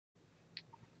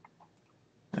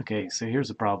Okay, so here's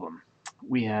a problem.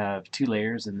 We have two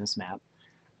layers in this map.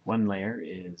 One layer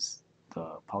is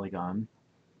the polygon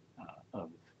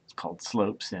it's called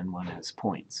slopes, and one has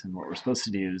points. And what we're supposed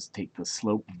to do is take the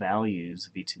slope values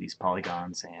of each of these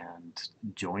polygons and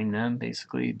join them,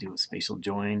 basically, do a spatial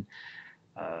join.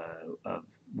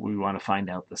 We want to find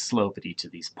out the slope at each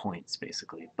of these points,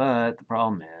 basically. But the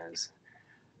problem is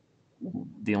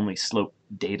the only slope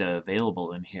data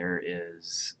available in here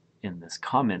is in this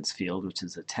comments field, which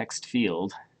is a text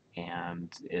field,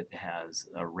 and it has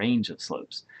a range of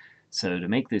slopes. So to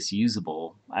make this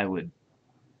usable, I would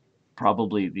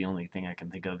probably, the only thing I can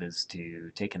think of is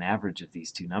to take an average of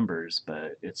these two numbers,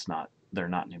 but they're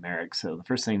not numeric. So the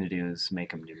first thing to do is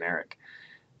make them numeric.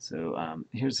 So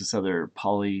here's this other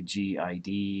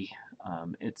PolyGID.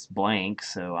 It's blank,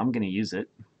 so I'm going to use it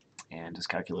and just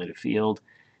calculate a field.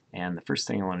 And the first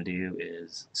thing I want to do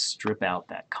is strip out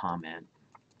that comment.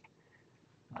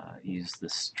 Use the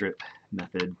strip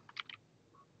method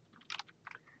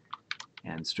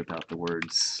and strip out the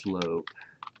word slope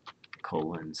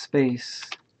colon space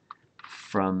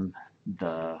from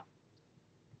the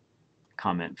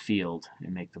comment field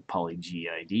and make the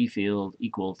PolyGID field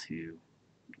equal to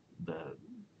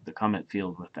the comment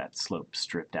field with that slope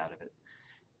stripped out of it.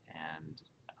 And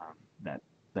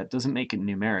that doesn't make it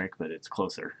numeric, but it's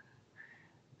closer.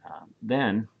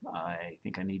 Then I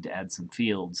think I need to add some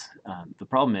fields. The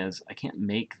problem is I can't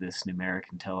make this numeric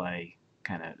until I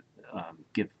kind of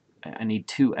I need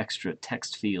two extra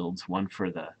text fields, one for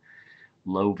the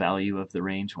low value of the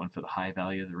range, one for the high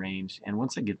value of the range. And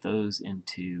once I get those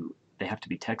into, they have to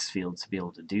be text fields to be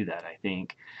able to do that, I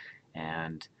think.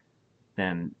 And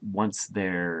then once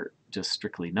they're just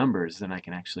strictly numbers, then I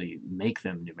can actually make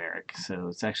them numeric. So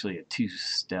it's actually a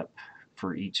two-step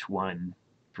for each one,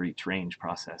 for each range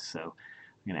process. So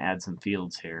I'm going to add some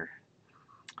fields here.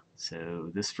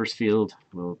 So this first field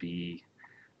will be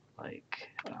like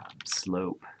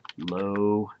slope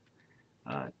low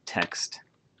text,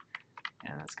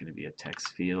 and that's going to be a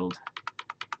text field.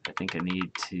 I think I need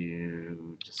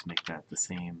to just make that the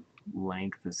same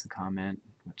length as the comment,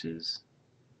 which is,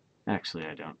 actually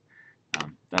I don't.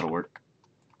 That'll work.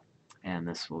 And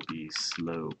this will be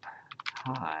slope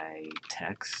high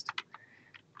text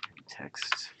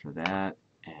for that,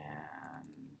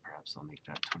 and perhaps I'll make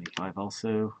that 25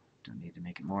 also. Don't need to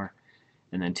make it more.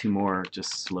 And then two more,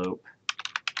 just slope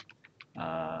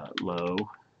low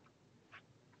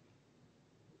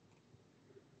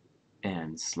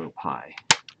and slope high.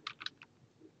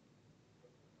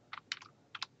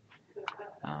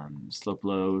 Slope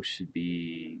low should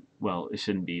be, well, it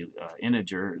shouldn't be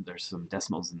integer. There's some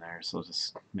decimals in there, so I'll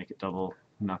just make it double.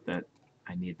 Not that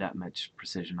I need that much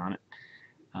precision on it.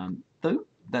 Though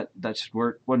that should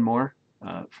work. One more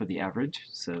for the average.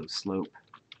 So slope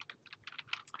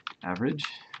average,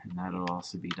 and that'll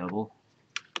also be double.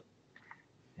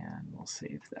 And we'll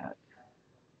save that.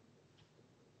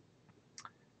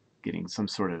 Getting some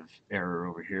sort of error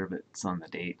over here, but it's on the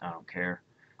date. I don't care.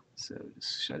 So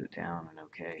just shut it down and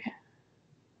OK.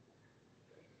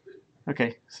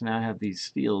 Okay, so now I have these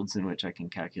fields in which I can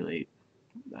calculate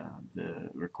the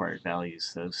required values.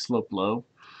 So slope low,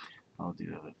 I'll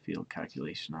do a field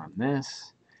calculation on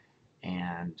this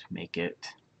and make it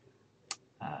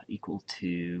equal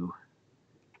to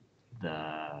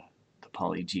the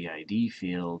PolyGID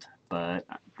field, but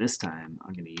this time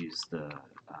I'm going to use the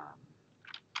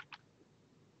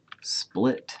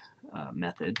split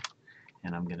method,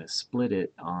 and I'm going to split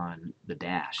it on the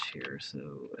dash here.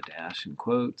 So a dash in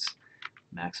quotes,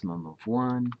 maximum of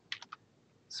 1,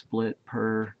 split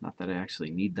per, not that I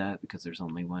actually need that because there's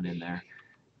only one in there.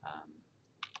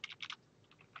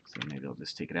 So maybe I'll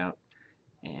just take it out.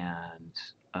 And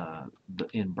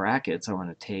in brackets, I want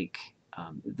to take,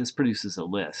 this produces a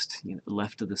list,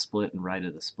 left of the split and right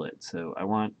of the split. So I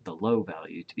want the low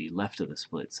value to be left of the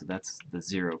split. So that's the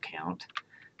 0 count.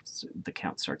 So the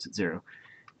count starts at 0,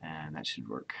 and that should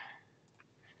work.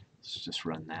 Let's just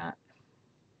run that.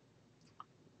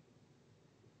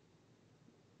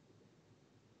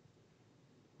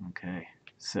 Okay,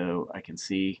 so I can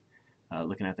see,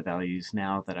 looking at the values,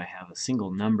 now that I have a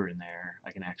single number in there,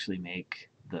 I can actually make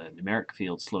the numeric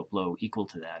field slope low equal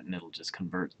to that, and it'll just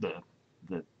convert the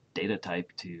data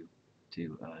type to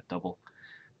double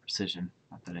precision.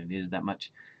 Not that I needed that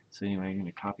much. So anyway, I'm going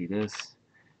to copy this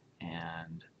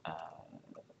and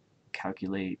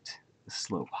calculate the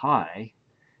slope high,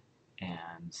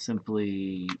 and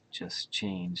simply just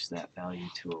change that value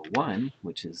to a 1,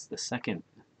 which is the second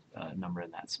number in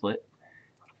that split,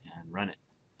 and run it.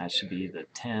 That should be the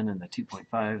 10 and the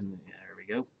 2.5, and there we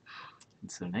go.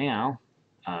 And so now,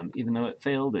 even though it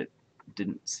failed, it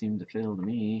didn't seem to fail to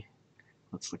me.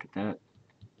 let's look at that.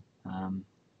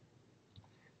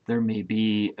 There may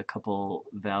be a couple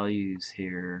values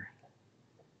here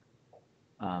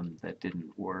that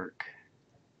didn't work.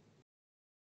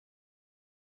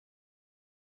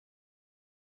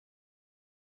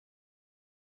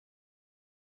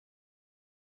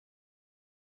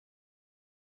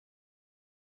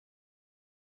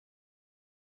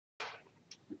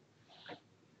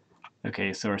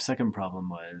 Okay, so our second problem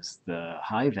was the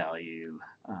high value.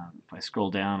 If I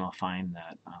scroll down, I'll find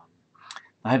that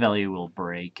the high value will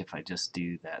break if I just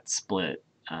do that split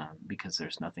because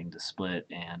there's nothing to split,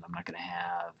 and I'm not going to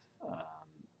have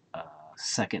a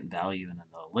second value in the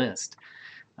list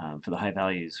for the high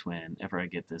values whenever I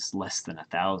get this less than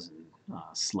 1,000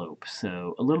 slope.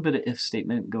 So a little bit of if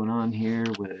statement going on here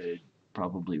would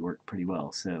probably work pretty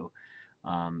well. So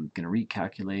I'm going to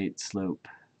recalculate slope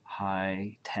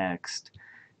high text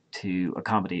to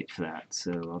accommodate for that.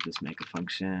 So I'll just make a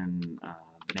function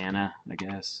banana, I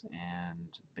guess, and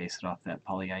base it off that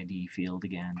poly ID field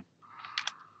again.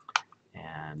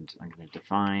 And I'm going to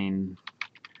define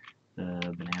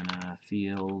the banana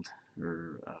field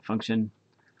or function.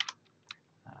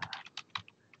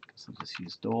 So I'll just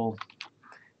use dole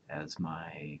as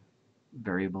my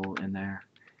variable in there.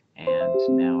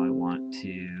 And now I want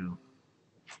to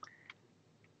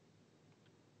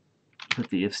put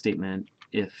the if statement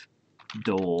if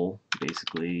dole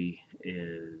basically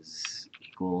is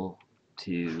equal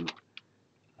to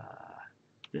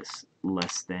this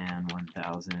less than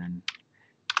 1,000.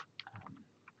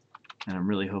 And I'm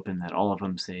really hoping that all of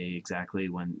them say exactly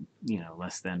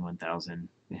less than 1,000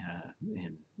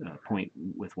 in point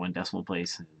with one decimal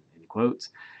place in quotes.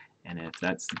 And if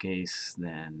that's the case,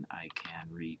 then I can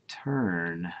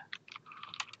return,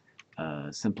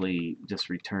 simply just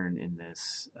return in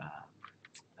this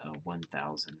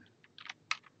 1,000.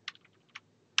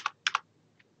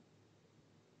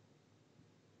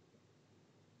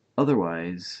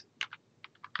 Otherwise,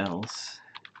 else,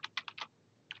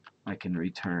 I can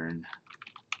return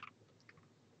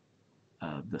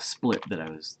the split that I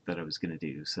was going to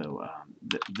do. So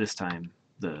this time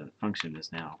the function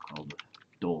is now called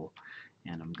dole,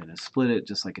 and I'm going to split it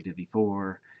just like I did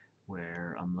before,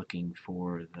 where I'm looking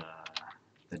for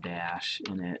the dash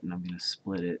in it, and I'm going to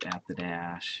split it at the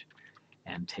dash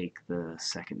and take the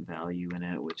second value in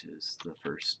it, which is the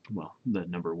first, well, the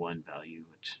number 1 value,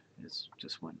 which is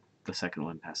just when the second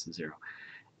one passes 0.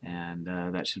 And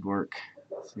that should work.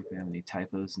 Let's see if we have any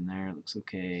typos in there. It looks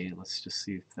okay. Let's just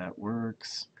see if that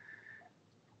works.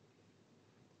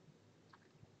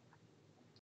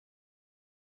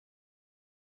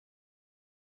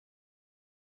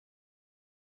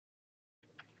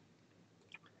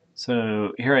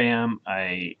 So here I am.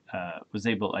 I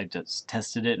just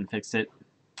tested it and fixed it.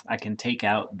 I can take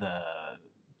out the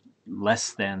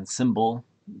less than symbol,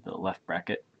 the left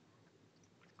bracket,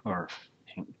 or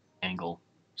angle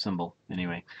symbol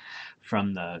anyway,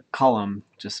 from the column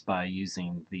just by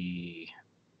using the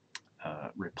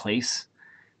replace.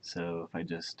 So if I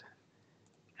just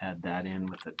add that in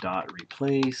with a dot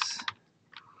replace,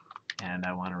 and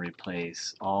I want to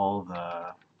replace all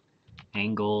the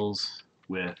angles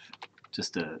with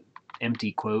just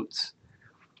empty quotes,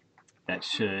 that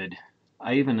should,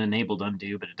 I even enabled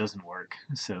undo, but it doesn't work.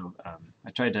 So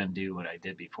I tried to undo what I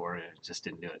did before, and it just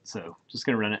didn't do it. So just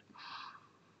going to run it.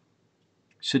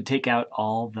 Should take out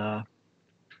all the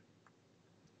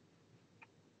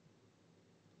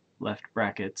left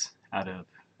brackets out of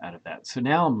that. So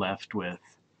now I'm left with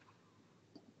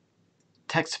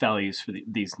text values for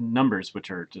these numbers,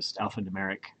 which are just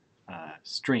alphanumeric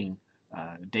string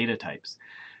data types.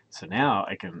 So now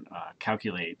I can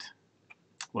calculate,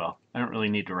 well, I don't really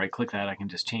need to right-click that. I can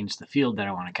just change the field that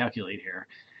I want to calculate here.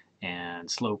 And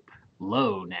slope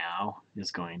low now is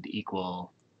going to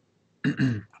equal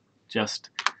just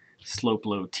slope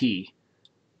low t.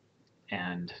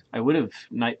 And I would have,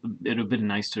 it would have been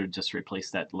nice to just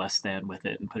replace that less than with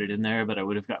it and put it in there, but I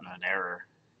would have gotten an error.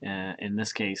 In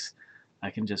this case, I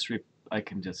can just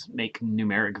make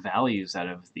numeric values out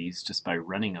of these just by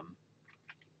running them.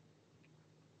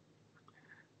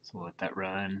 So we'll let that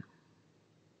run.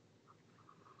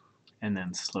 And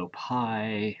then slope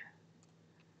high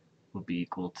will be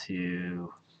equal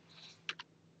to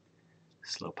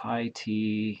slope high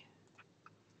t.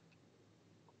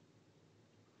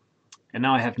 And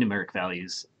now I have numeric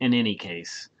values in any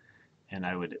case, and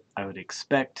I would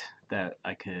expect that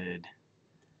I could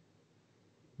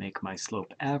make my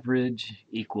slope average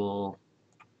equal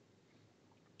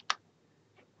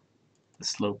the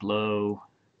slope low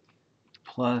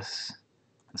plus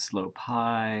the slope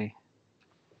high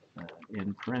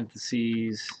in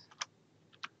parentheses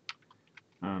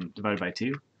divided by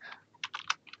 2.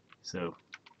 So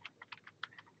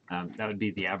that would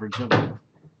be the average of it.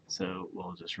 So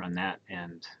we'll just run that,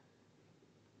 and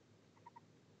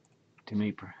too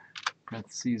many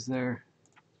parentheses there.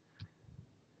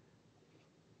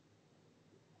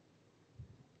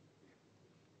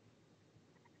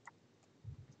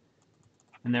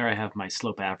 And there I have my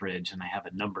slope average, and I have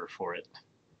a number for it.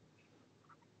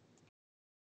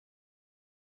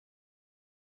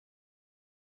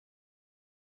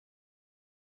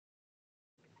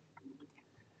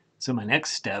 So my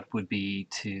next step would be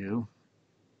to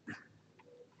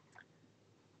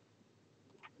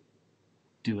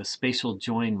do a spatial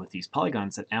join with these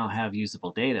polygons that now have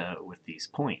usable data with these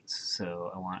points.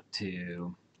 So I want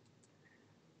to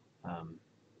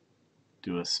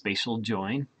do a spatial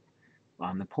join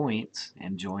on the points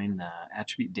and join the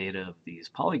attribute data of these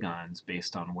polygons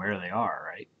based on where they are,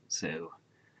 right? So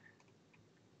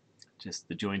just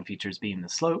the join features being the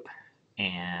slope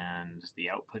and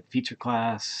the output feature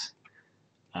class.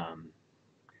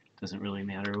 Doesn't really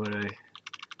matter what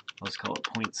I'll just call it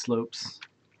point slopes.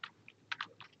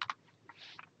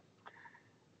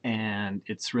 And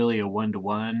it's really a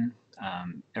one-to-one.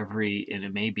 And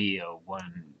it may be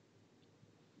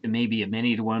a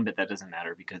many to one, but that doesn't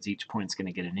matter because each point's going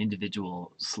to get an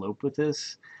individual slope with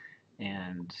this,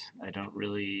 and I don't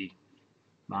really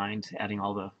mind adding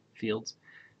all the fields.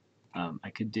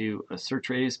 I could do a search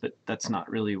radius, but that's not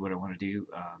really what I want to do.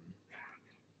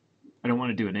 I don't want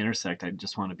to do an intersect. I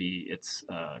just want to be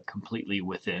completely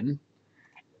within,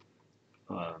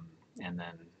 and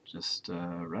then just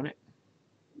run it.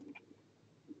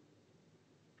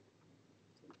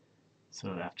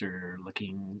 So after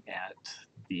looking at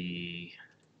the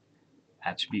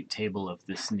attribute table of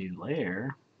this new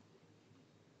layer,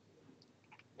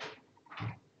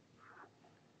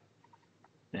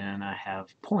 then I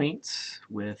have points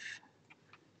with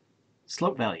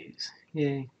slope values.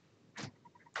 Yay.